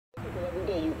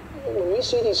day, when we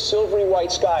see these silvery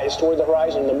white skies toward the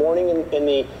horizon in the morning in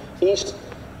the east,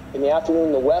 in the afternoon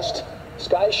in the west,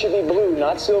 skies should be blue,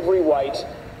 not silvery white.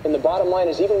 And the bottom line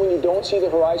is, even when you don't see the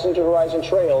horizon-to-horizon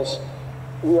trails,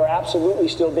 we are absolutely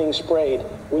still being sprayed.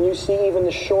 When you see even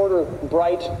the shorter,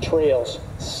 bright trails,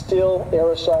 still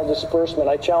aerosol disbursement.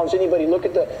 I challenge anybody, look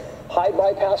at the high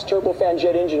bypass turbofan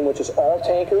jet engine, which is all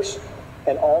tankers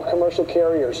and all commercial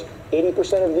carriers.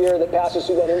 80% of the air that passes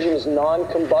through that engine is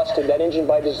non-combusted. That engine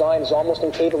by design is almost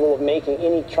incapable of making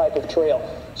any type of trail.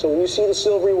 So when you see the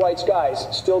silvery white skies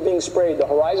still being sprayed, the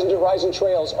horizon-to-horizon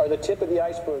trails are the tip of the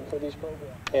iceberg for these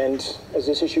programs. And as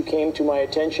this issue came to my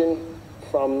attention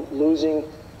from losing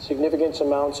significant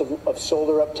amounts of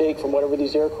solar uptake from whatever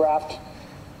these aircraft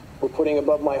were putting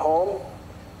above my home,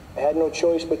 I had no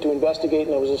choice but to investigate,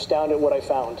 and I was astounded at what I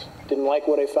found. Didn't like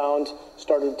what I found,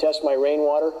 started to test my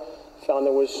rainwater, found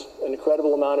there was an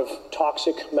incredible amount of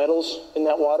toxic metals in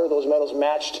that water. Those metals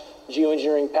matched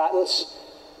geoengineering patents,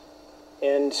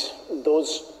 and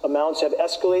those amounts have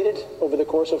escalated over the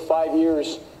course of 5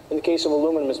 years, in the case of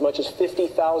aluminum, as much as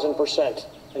 50,000%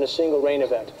 in a single rain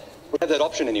event. We don't have that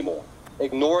option anymore.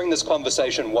 Ignoring this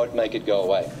conversation won't make it go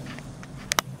away.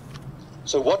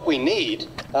 So what we need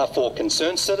for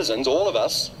concerned citizens, all of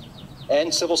us,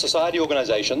 and civil society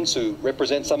organizations who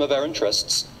represent some of our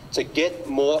interests, to get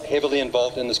more heavily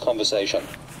involved in this conversation,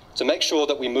 to make sure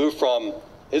that we move from,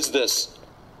 is this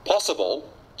possible,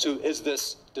 to, is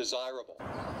this desirable?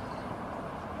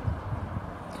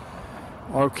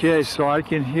 Okay, so I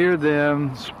can hear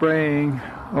them spraying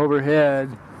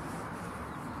overhead.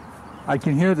 I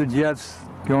can hear the jets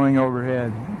going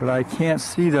overhead, but I can't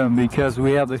see them because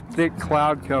we have the thick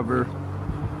cloud cover.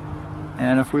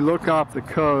 And if we look off the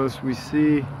coast, we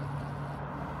see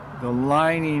the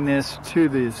lininess to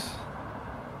this.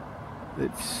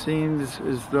 It seems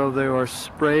as though there are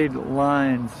sprayed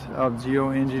lines of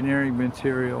geoengineering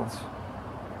materials.